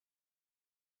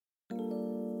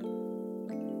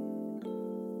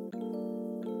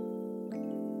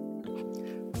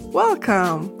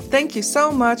Welcome. Thank you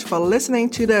so much for listening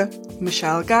to the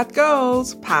Michelle Got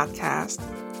Goals podcast.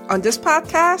 On this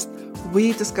podcast,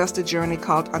 we discuss the journey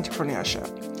called entrepreneurship.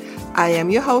 I am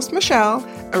your host, Michelle,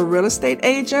 a real estate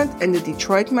agent in the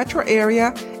Detroit metro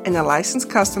area and a licensed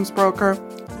customs broker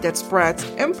that spreads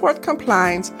import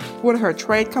compliance with her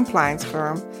trade compliance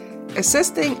firm,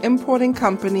 assisting importing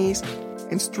companies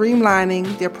in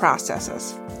streamlining their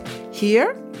processes.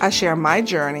 Here, I share my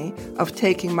journey of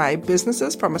taking my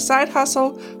businesses from a side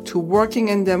hustle to working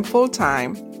in them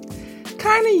full-time,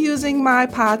 kind of using my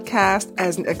podcast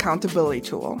as an accountability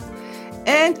tool.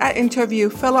 And I interview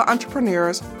fellow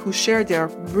entrepreneurs who share their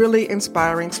really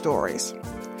inspiring stories.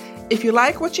 If you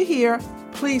like what you hear,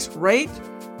 please rate,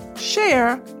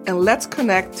 share, and let's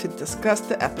connect to discuss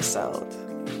the episode.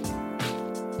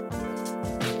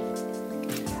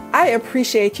 I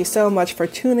appreciate you so much for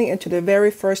tuning into the very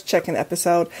first check-in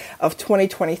episode of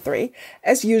 2023.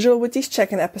 As usual with these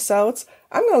check-in episodes,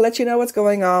 I'm going to let you know what's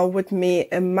going on with me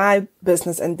and my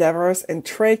business endeavors in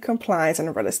trade compliance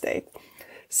and real estate.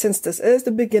 Since this is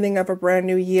the beginning of a brand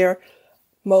new year,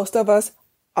 most of us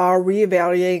are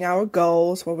reevaluating our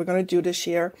goals, what we're going to do this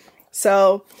year.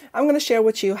 So I'm going to share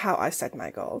with you how I set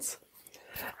my goals.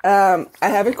 I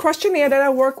have a questionnaire that I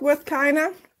work with,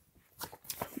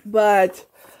 but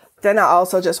then I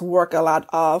also just work a lot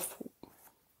of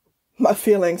my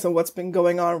feelings and what's been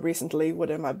going on recently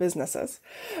within my businesses.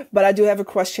 But I do have a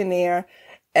questionnaire,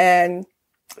 and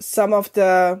some of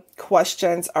the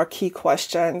questions are key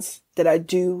questions that I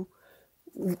do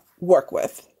work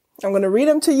with. I'm going to read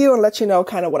them to you and let you know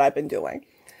kind of what I've been doing.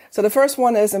 So the first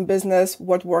one is in business,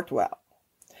 what worked well?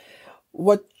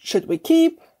 What should we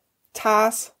keep,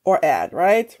 toss, or add,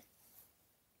 right?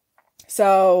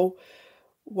 So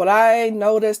what I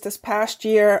noticed this past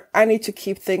year, I need to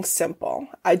keep things simple.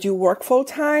 I do work full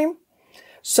time.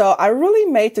 So I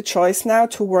really made the choice now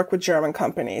to work with German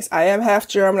companies. I am half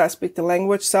German. I speak the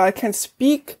language, so I can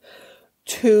speak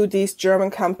to these German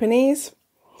companies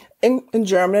in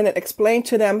German and explain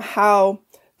to them how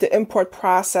the import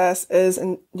process is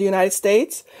in the United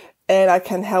States. And I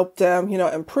can help them,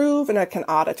 improve, and I can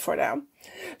audit for them.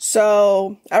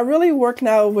 So I really work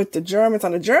now with the Germans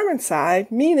on the German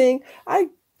side, meaning I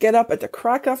get up at the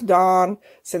crack of dawn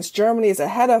since Germany is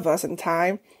ahead of us in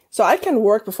time. So I can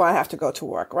work before I have to go to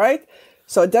work, right?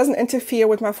 So it doesn't interfere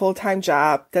with my full-time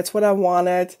job. That's what I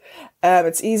wanted.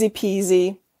 It's easy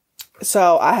peasy.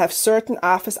 So I have certain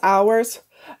office hours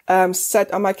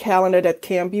set on my calendar that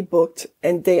can be booked,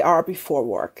 and they are before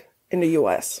work in the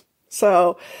US.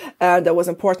 So that was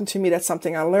important to me. That's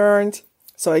something I learned.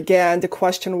 So again, the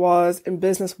question was, in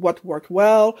business, what worked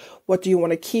well? What do you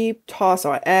want to keep, toss,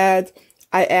 or add?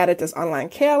 I added this online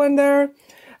calendar.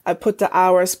 I put the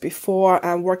hours before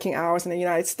working hours in the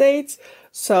United States.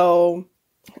 So,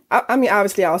 I mean,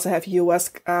 obviously I also have US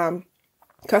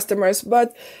customers,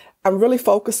 but I'm really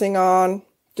focusing on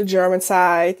the German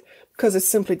side because it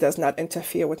simply does not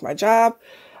interfere with my job.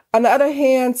 On the other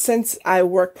hand, since I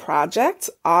work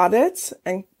projects, audits,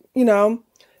 and,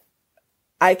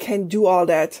 I can do all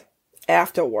that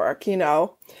after work,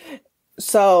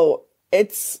 So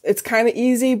it's kind of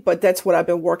easy, but that's what I've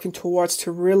been working towards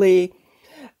to really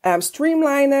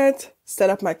streamline it, set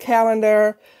up my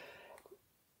calendar,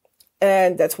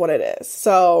 and that's what it is.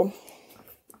 So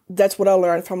that's what I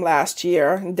learned from last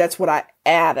year. And that's what I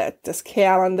added, this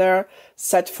calendar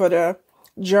set for the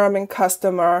German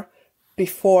customer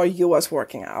before US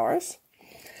working hours.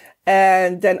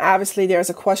 And then obviously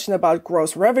there's a question about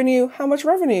gross revenue. How much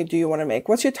revenue do you want to make?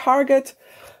 What's your target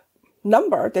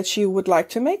number that you would like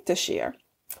to make this year?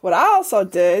 What I also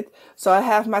did, so I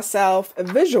have myself a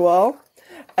visual.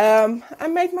 I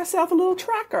made myself a little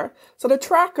tracker. So the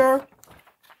tracker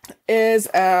is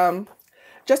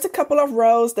just a couple of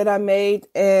rows that I made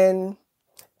in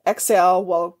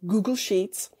Excel, Google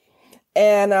Sheets.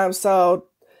 And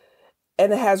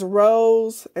and it has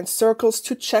rows and circles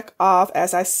to check off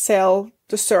as I sell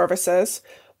the services.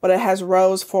 But it has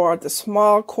rows for the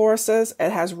small courses.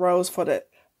 It has rows for the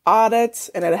audits,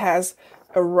 and it has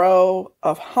a row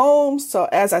of homes. So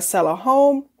as I sell a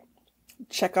home,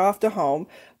 check off the home.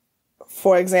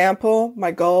 For example, my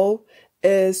goal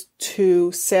is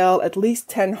to sell at least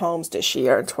 10 homes this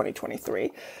year in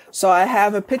 2023. So I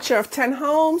have a picture of 10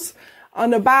 homes on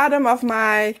the bottom of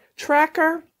my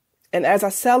tracker. And as I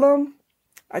sell them,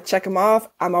 I check them off.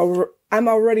 I'm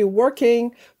already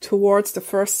working towards the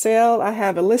first sale. I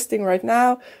have a listing right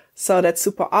now. So that's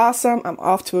super awesome. I'm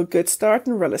off to a good start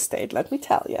in real estate, let me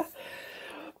tell you.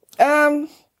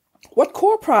 What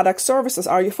core product services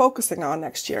are you focusing on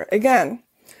next year? Again,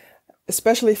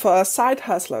 especially for us side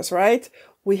hustlers, right?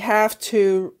 we have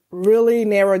to really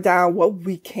narrow down what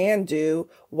we can do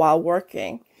while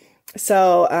working.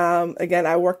 So, again,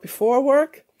 I work before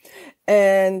work,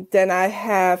 and then I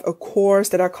have a course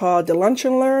that I call the Lunch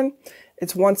and Learn.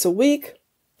 It's once a week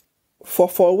for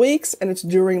 4 weeks, and it's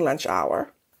during lunch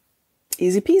hour.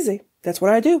 Easy peasy. That's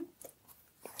what I do.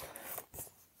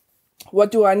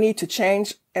 What do I need to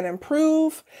change and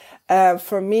improve?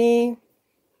 For me,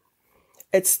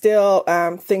 it's still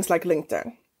things like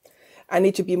LinkedIn. I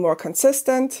need to be more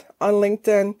consistent on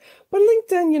LinkedIn. But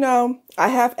LinkedIn, I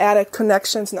have added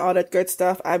connections and all that good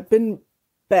stuff. I've been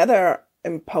better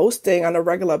in posting on a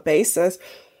regular basis.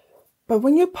 But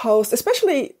when you post,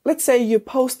 especially, let's say you're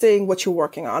posting what you're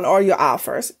working on or your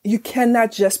offers, you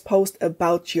cannot just post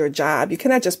about your job. You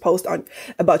cannot just post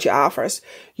about your offers.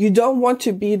 You don't want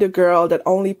to be the girl that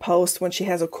only posts when she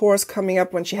has a course coming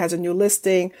up, when she has a new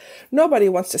listing. Nobody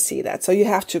wants to see that. So you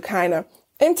have to kind of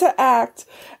interact.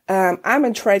 I'm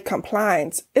in trade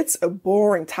compliance. It's a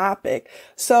boring topic.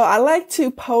 So I like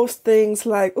to post things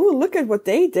like, ooh, look at what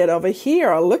they did over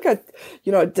here. Or look at,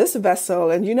 this vessel.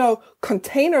 And,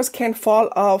 containers can fall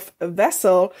off a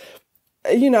vessel.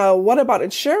 What about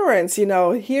insurance?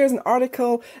 Here's an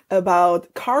article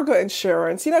about cargo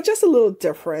insurance, just a little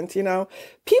different,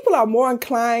 People are more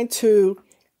inclined to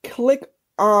click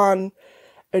on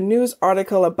a news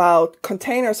article about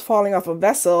containers falling off a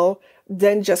vessel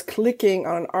than just clicking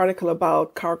on an article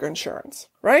about cargo insurance,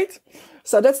 right?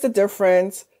 So that's the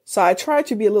difference. So I try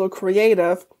to be a little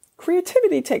creative.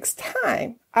 Creativity takes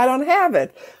time. I don't have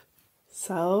it.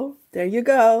 So there you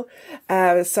go.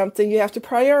 It's something you have to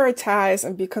prioritize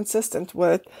and be consistent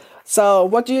with. So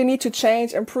what do you need to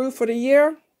change, improve for the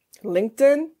year?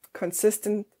 LinkedIn,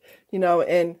 consistent,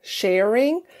 in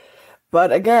sharing.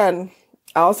 But again,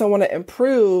 I also want to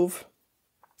improve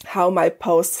how my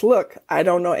posts look. I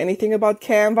don't know anything about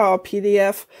Canva or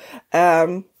PDF.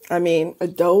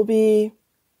 Adobe.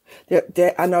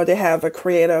 I know they have a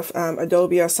creative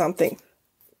Adobe or something.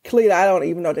 Clearly, I don't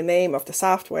even know the name of the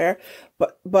software,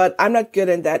 but I'm not good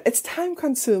in that. It's time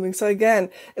consuming. So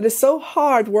again, it is so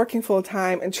hard working full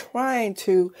time and trying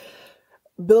to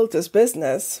build this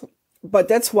business. But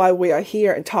that's why we are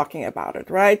here and talking about it,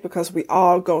 right? Because we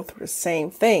all go through the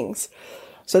same things.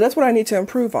 So that's what I need to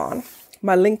improve on.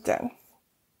 My LinkedIn.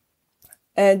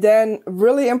 And then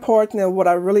really important and what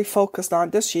I really focused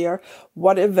on this year,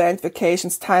 what event,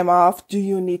 vacations, time off do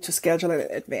you need to schedule in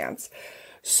advance?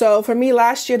 So for me,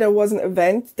 last year, there was an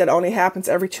event that only happens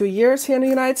every 2 years here in the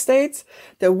United States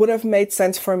that would have made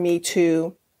sense for me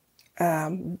to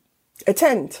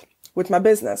attend with my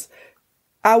business.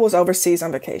 I was overseas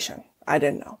on vacation. I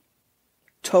didn't know.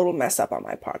 Total mess up on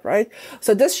my part, right?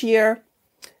 So this year,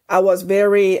 I was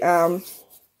very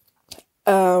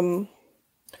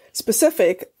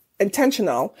specific,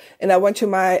 intentional. And I went to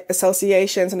my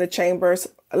associations and the chambers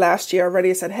last year already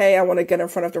and said, hey, I want to get in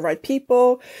front of the right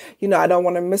people. I don't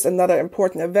want to miss another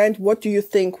important event. What do you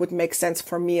think would make sense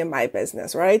for me and my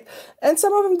business, right? And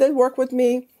some of them did work with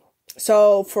me.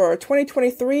 So for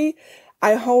 2023,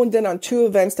 I honed in on 2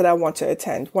 events that I want to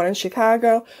attend. One in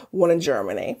Chicago, one in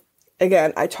Germany.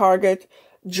 Again, I target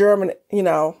German,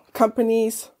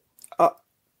 companies,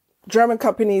 German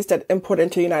companies that import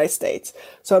into the United States.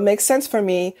 So it makes sense for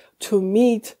me to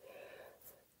meet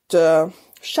the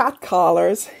shot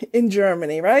callers in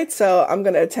Germany, right? So I'm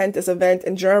going to attend this event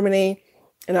in Germany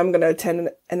and I'm going to attend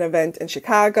an event in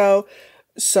Chicago.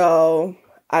 So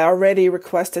I already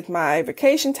requested my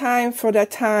vacation time for that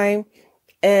time.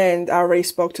 And I already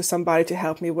spoke to somebody to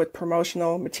help me with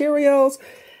promotional materials.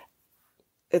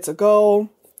 It's a goal,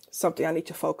 something I need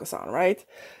to focus on, right?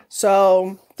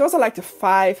 So those are like the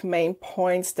 5 main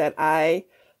points that I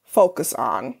focus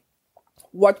on.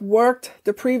 What worked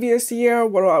the previous year?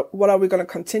 What are we going to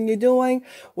continue doing?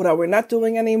 What are we not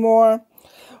doing anymore?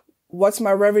 What's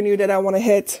my revenue that I want to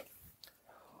hit?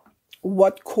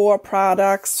 What core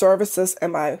products, services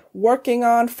am I working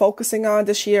on, focusing on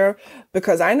this year?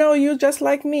 Because I know you just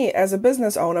like me as a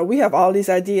business owner, we have all these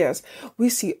ideas. We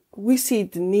see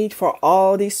the need for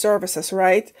all these services,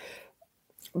 right?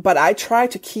 But I try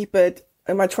to keep it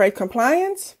in my trade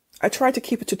compliance. I try to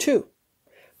keep it to 2,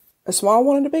 a small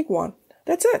one and a big one.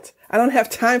 That's it. I don't have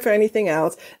time for anything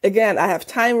else. Again, I have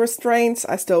time restraints.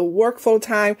 I still work full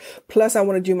time. Plus I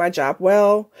want to do my job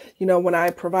well, when I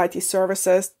provide these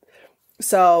services.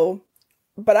 So,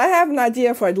 but I have an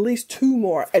idea for at least 2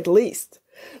 more, at least.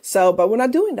 So, but we're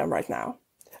not doing them right now.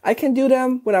 I can do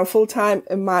them when I'm full time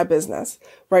in my business.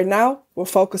 Right now, we're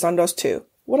focused on those 2.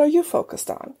 What are you focused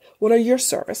on? What are your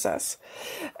services?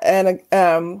 And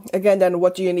again, then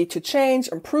what do you need to change,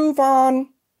 improve on?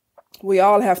 We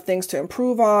all have things to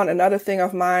improve on. Another thing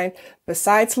of mine,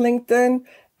 besides LinkedIn,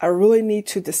 I really need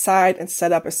to decide and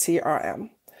set up a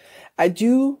CRM. I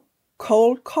do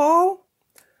cold call,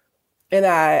 and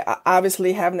I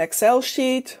obviously have an Excel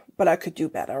sheet, but I could do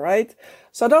better, right?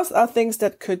 So those are things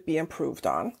that could be improved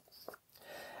on.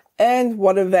 And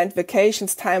what event,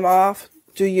 vacations, time off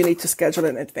do you need to schedule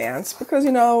in advance? Because,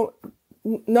 no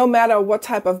matter what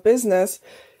type of business,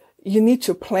 you need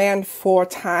to plan for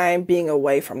time being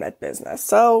away from that business.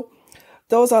 So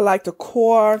those are like the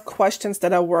core questions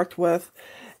that I worked with.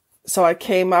 So I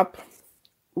came up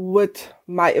with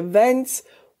my events,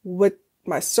 with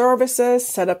my services,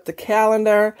 set up the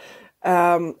calendar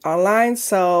online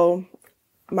so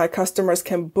my customers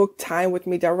can book time with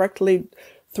me directly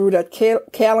through that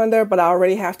calendar, but I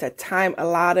already have that time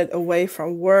allotted away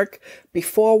from work,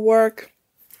 before work.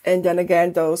 And then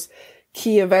again, those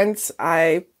key events,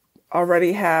 I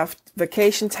already have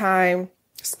vacation time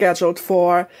scheduled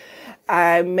for.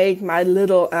 I made my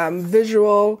little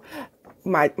visual,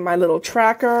 my little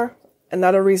tracker.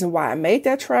 Another reason why I made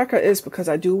that tracker is because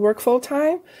I do work full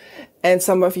time. And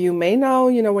some of you may know,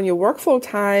 when you work full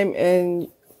time and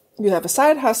you have a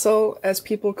side hustle, as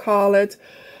people call it,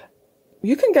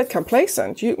 you can get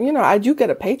complacent. I do get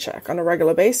a paycheck on a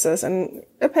regular basis and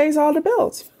it pays all the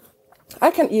bills. I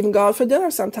can even go out for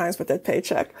dinner sometimes with that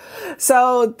paycheck.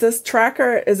 So this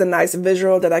tracker is a nice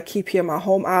visual that I keep here in my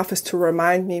home office to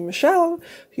remind me, Michelle,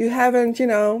 you haven't,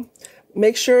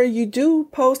 make sure you do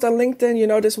post on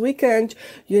LinkedIn, this weekend.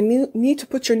 You need to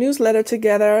put your newsletter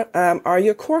together. Are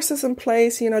your courses in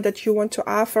place, that you want to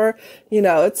offer?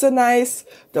 It's a nice,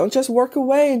 don't just work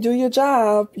away and do your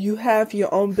job. You have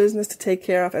your own business to take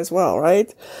care of as well,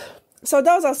 right? So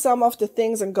those are some of the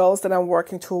things and goals that I'm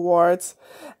working towards.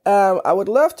 I would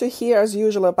love to hear, as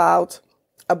usual, about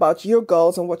your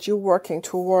goals and what you're working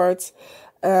towards.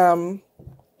 That's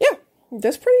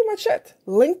pretty much it.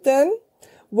 LinkedIn,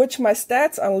 which my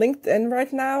stats on LinkedIn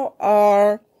right now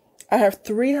are, I have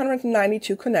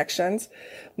 392 connections.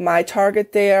 My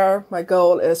target there, my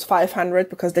goal is 500,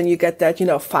 because then you get that,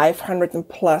 500 and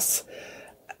plus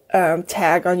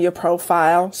tag on your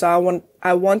profile. So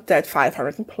I want that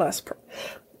 500 and plus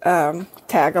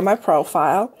tag on my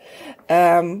profile.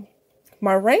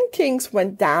 My rankings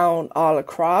went down all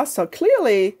across. So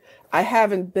clearly I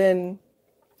haven't been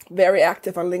very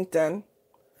active on LinkedIn.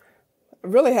 I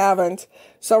really haven't.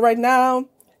 So right now,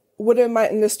 within my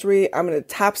industry, I'm in the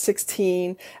top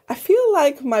 16. I feel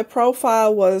like my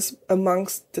profile was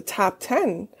amongst the top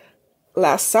 10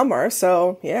 last summer.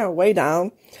 So yeah, way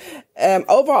down.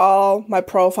 Overall, my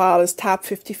profile is top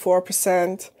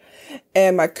 54%.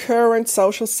 And my current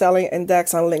social selling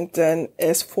index on LinkedIn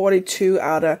is 42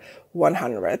 out of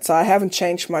 100. So I haven't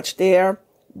changed much there,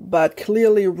 but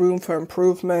clearly room for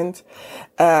improvement.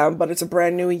 But it's a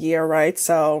brand new year, right?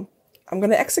 So I'm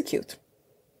going to execute.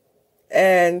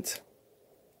 And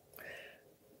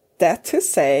that to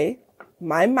say,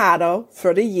 my motto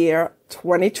for the year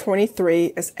 2023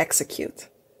 is execute.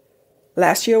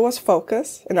 Last year was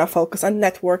focus, and I focused on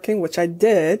networking, which I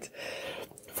did.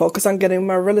 Focus on getting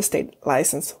my real estate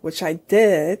license, which I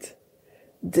did.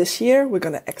 This year, we're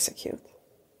going to execute.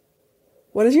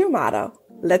 What is your motto?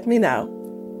 Let me know.